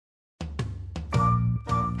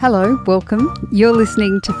Hello, welcome. You're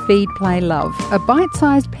listening to Feed, Play, Love, a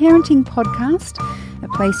bite-sized parenting podcast, a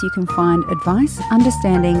place you can find advice,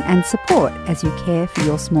 understanding and support as you care for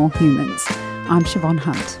your small humans. I'm Siobhan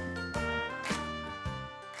Hunt.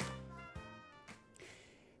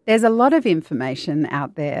 There's a lot of information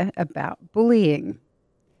out there about bullying,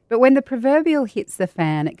 but when the proverbial hits the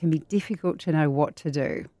fan, it can be difficult to know what to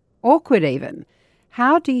do. Awkward even.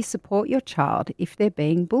 How do you support your child if they're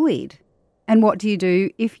being bullied? And what do you do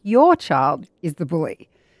if your child is the bully?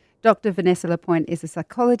 Dr. Vanessa Lapointe is a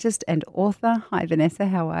psychologist and author. Hi, Vanessa.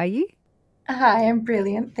 How are you? Hi, I'm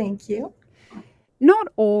brilliant. Thank you. Not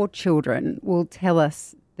all children will tell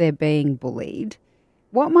us they're being bullied.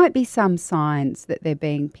 What might be some signs that they're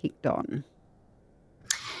being picked on?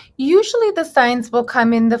 Usually the signs will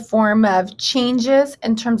come in the form of changes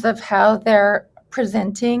in terms of how they're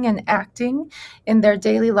presenting and acting in their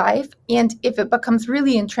daily life. And if it becomes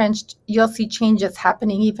really entrenched, you'll see changes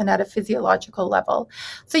happening even at a physiological level.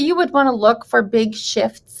 So you would want to look for big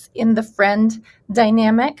shifts in the friend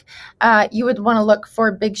dynamic. You would want to look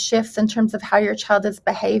for big shifts in terms of how your child is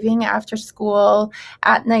behaving after school,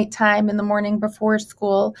 at nighttime, in the morning before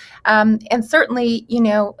school. And certainly,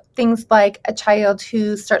 things like a child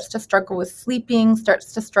who starts to struggle with sleeping,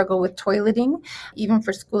 starts to struggle with toileting, even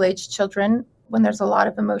for school-age children. When there's a lot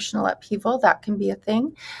of emotional upheaval, that can be a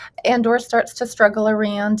thing, and or starts to struggle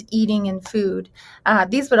around eating and food.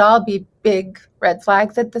 These would all be big red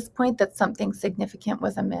flags at this point that something significant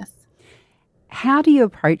was amiss. How do you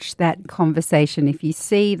approach that conversation if you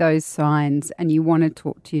see those signs and you want to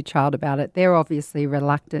talk to your child about it? They're obviously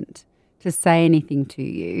reluctant to say anything to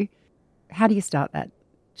you. How do you start that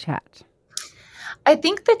chat? I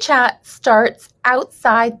think the chat starts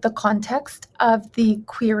outside the context of the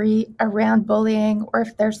query around bullying, or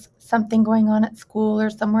if there's something going on at school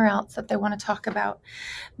or somewhere else that they want to talk about.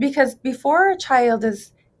 Because before a child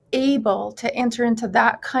is able to enter into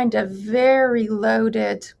that kind of very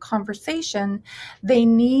loaded conversation, they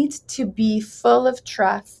need to be full of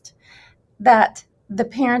trust that the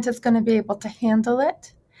parent is going to be able to handle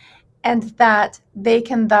it, and that they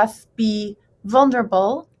can thus be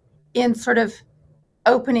vulnerable in sort of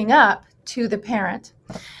opening up to the parent.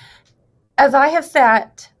 As I have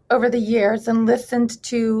sat over the years and listened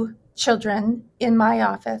to children in my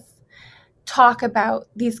office talk about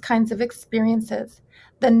these kinds of experiences,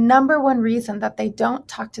 the number one reason that they don't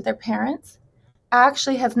talk to their parents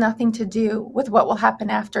actually has nothing to do with what will happen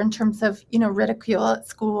after in terms of, ridicule at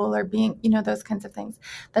school or being, those kinds of things.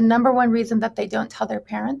 The number one reason that they don't tell their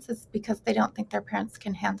parents is because they don't think their parents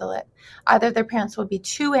can handle it. Either their parents will be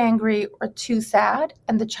too angry or too sad,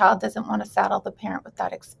 and the child doesn't want to saddle the parent with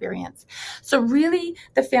that experience. So really,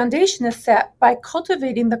 the foundation is set by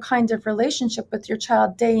cultivating the kind of relationship with your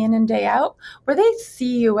child day in and day out, where they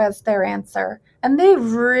see you as their answer. And they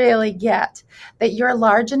really get that you're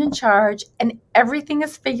large and in charge and everything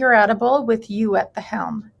is figure-outable with you at the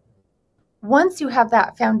helm. Once you have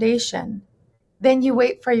that foundation, then you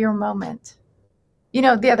wait for your moment.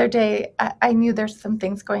 The other day, I knew there's some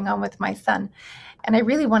things going on with my son, and I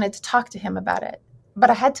really wanted to talk to him about it. But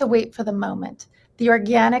I had to wait for the moment, the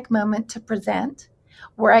organic moment to present,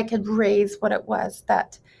 where I could raise what it was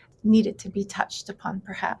that needed to be touched upon,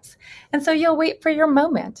 perhaps. And so you'll wait for your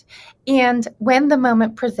moment. And when the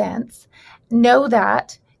moment presents, know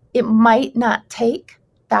that it might not take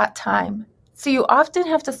that time. So you often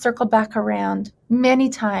have to circle back around many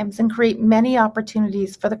times and create many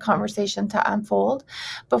opportunities for the conversation to unfold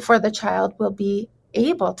before the child will be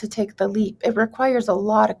able to take the leap. It requires a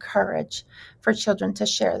lot of courage for children to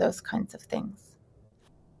share those kinds of things.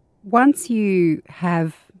 Once you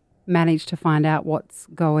have managed to find out what's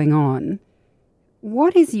going on,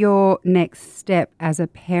 what is your next step as a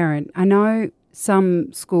parent? I know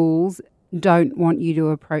some schools don't want you to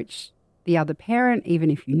approach the other parent, even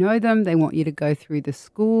if you know them. They want you to go through the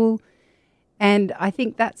school. And I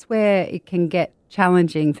think that's where it can get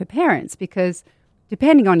challenging for parents, because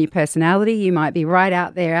depending on your personality, you might be right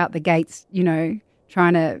out there, out the gates,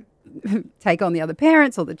 trying to take on the other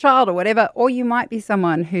parents or the child or whatever. Or you might be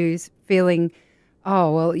someone who's feeling,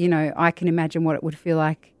 oh, well, I can imagine what it would feel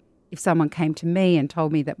like if someone came to me and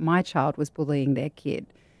told me that my child was bullying their kid.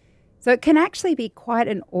 So it can actually be quite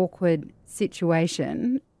an awkward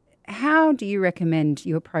situation. How do you recommend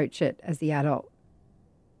you approach it as the adult?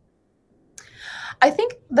 I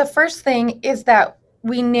think the first thing is that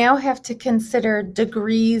we now have to consider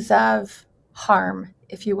degrees of harm,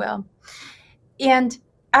 if you will. And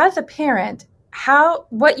as a parent,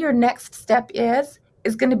 what your next step is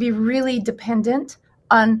going to be really dependent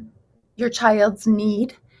on your child's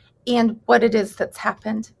need and what it is that's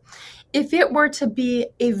happened. if it were to be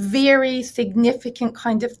a very significant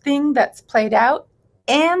kind of thing that's played out,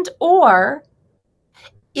 and or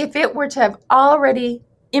if it were to have already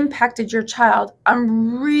impacted your child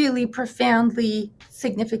on really profoundly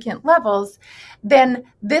significant levels, then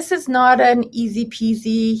this is not an easy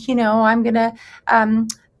peasy, I'm going to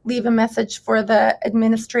leave a message for the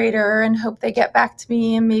administrator and hope they get back to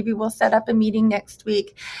me and maybe we'll set up a meeting next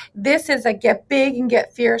week. This is a get big and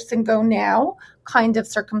get fierce and go now kind of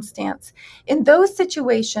circumstance. In those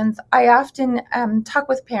situations, I often talk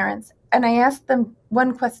with parents and I ask them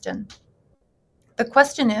one question. The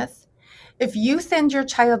question is, if you send your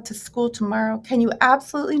child to school tomorrow, can you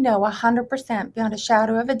absolutely know 100% beyond a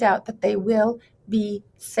shadow of a doubt that they will be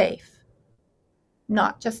safe?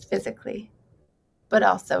 Not just physically, but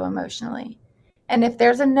also emotionally. And if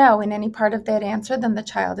there's a no in any part of that answer, then the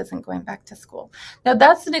child isn't going back to school. Now,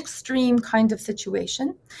 that's an extreme kind of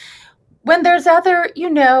situation. When there's other,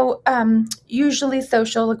 usually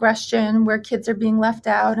social aggression where kids are being left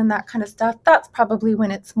out and that kind of stuff, that's probably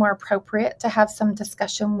when it's more appropriate to have some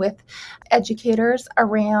discussion with educators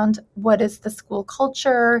around what is the school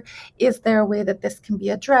culture? Is there a way that this can be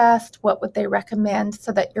addressed? What would they recommend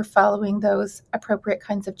so that you're following those appropriate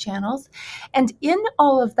kinds of channels? And in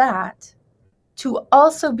all of that, to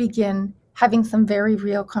also begin having some very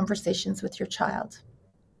real conversations with your child.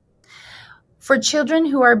 For children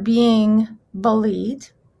who are being bullied,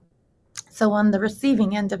 so on the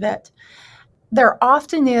receiving end of it, there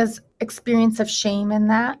often is experience of shame in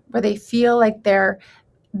that, where they feel like they're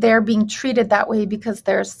being treated that way because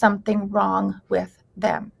there's something wrong with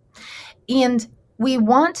them. And we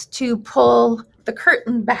want to pull the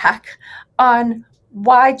curtain back on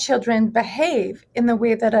why children behave in the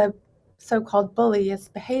way that a so-called bully is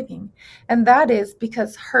behaving. And that is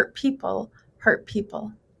because hurt people hurt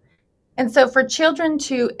people. And so for children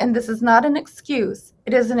and this is not an excuse,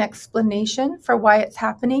 it is an explanation for why it's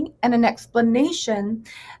happening and an explanation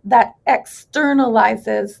that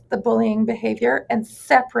externalizes the bullying behavior and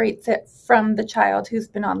separates it from the child who's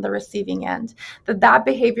been on the receiving end. That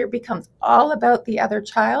behavior becomes all about the other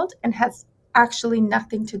child and has actually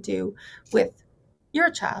nothing to do with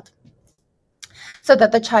your child. So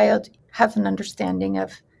that the child has an understanding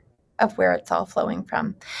of where it's all flowing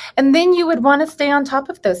from. And then you would want to stay on top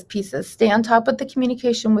of those pieces, stay on top of the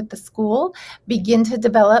communication with the school, begin to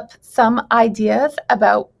develop some ideas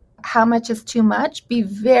about how much is too much, be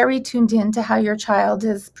very tuned in to how your child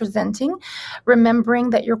is presenting, remembering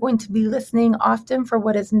that you're going to be listening often for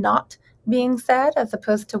what is not being said as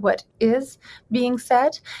opposed to what is being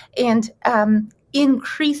said, and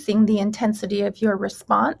increasing the intensity of your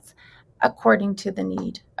response according to the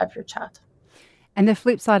need of your child. And the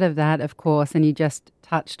flip side of that, of course, and you just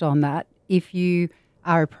touched on that, if you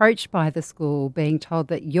are approached by the school being told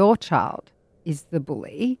that your child is the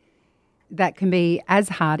bully, that can be as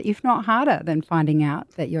hard, if not harder, than finding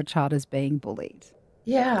out that your child is being bullied.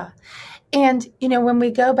 Yeah. And, when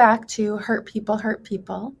we go back to hurt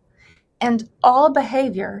people, and all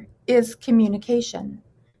behavior is communication.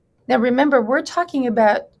 Now, remember, we're talking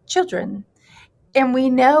about children, and we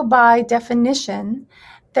know by definition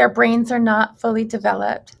their brains are not fully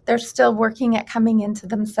developed. They're still working at coming into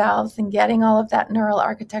themselves and getting all of that neural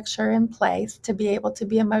architecture in place to be able to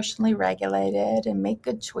be emotionally regulated and make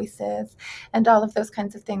good choices and all of those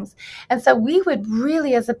kinds of things. And so we would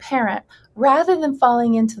really, as a parent, rather than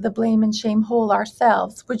falling into the blame and shame hole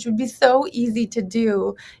ourselves, which would be so easy to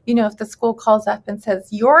do, if the school calls up and says,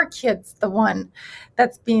 your kid's the one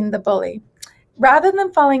that's being the bully, rather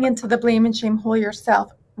than falling into the blame and shame hole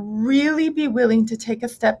yourself, really be willing to take a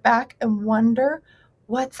step back and wonder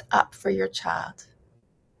what's up for your child.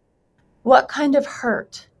 What kind of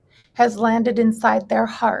hurt has landed inside their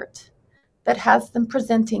heart that has them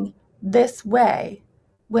presenting this way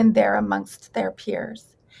when they're amongst their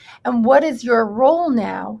peers? And what is your role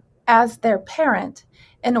now as their parent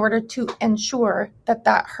in order to ensure that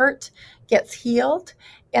that hurt gets healed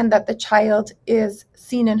and that the child is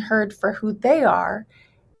seen and heard for who they are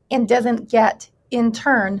and doesn't get in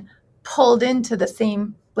turn, pulled into the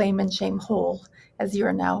same blame and shame hole as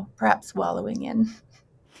you're now perhaps wallowing in?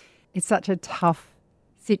 It's such a tough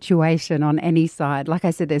situation on any side. Like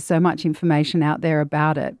I said, there's so much information out there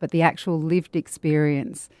about it, but the actual lived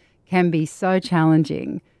experience can be so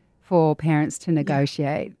challenging for parents to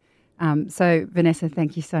negotiate. So, Vanessa,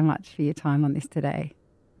 thank you so much for your time on this today.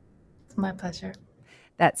 It's my pleasure.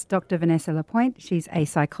 That's Dr. Vanessa Lapointe. She's a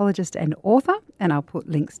psychologist and author, and I'll put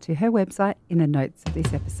links to her website in the notes of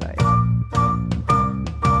this episode.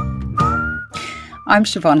 I'm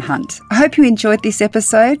Siobhan Hunt. I hope you enjoyed this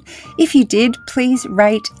episode. If you did, please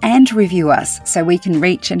rate and review us so we can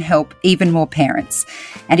reach and help even more parents.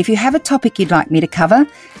 And if you have a topic you'd like me to cover,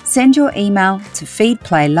 send your email to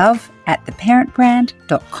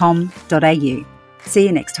feedplaylove@theparentbrand.com.au. See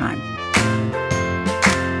you next time.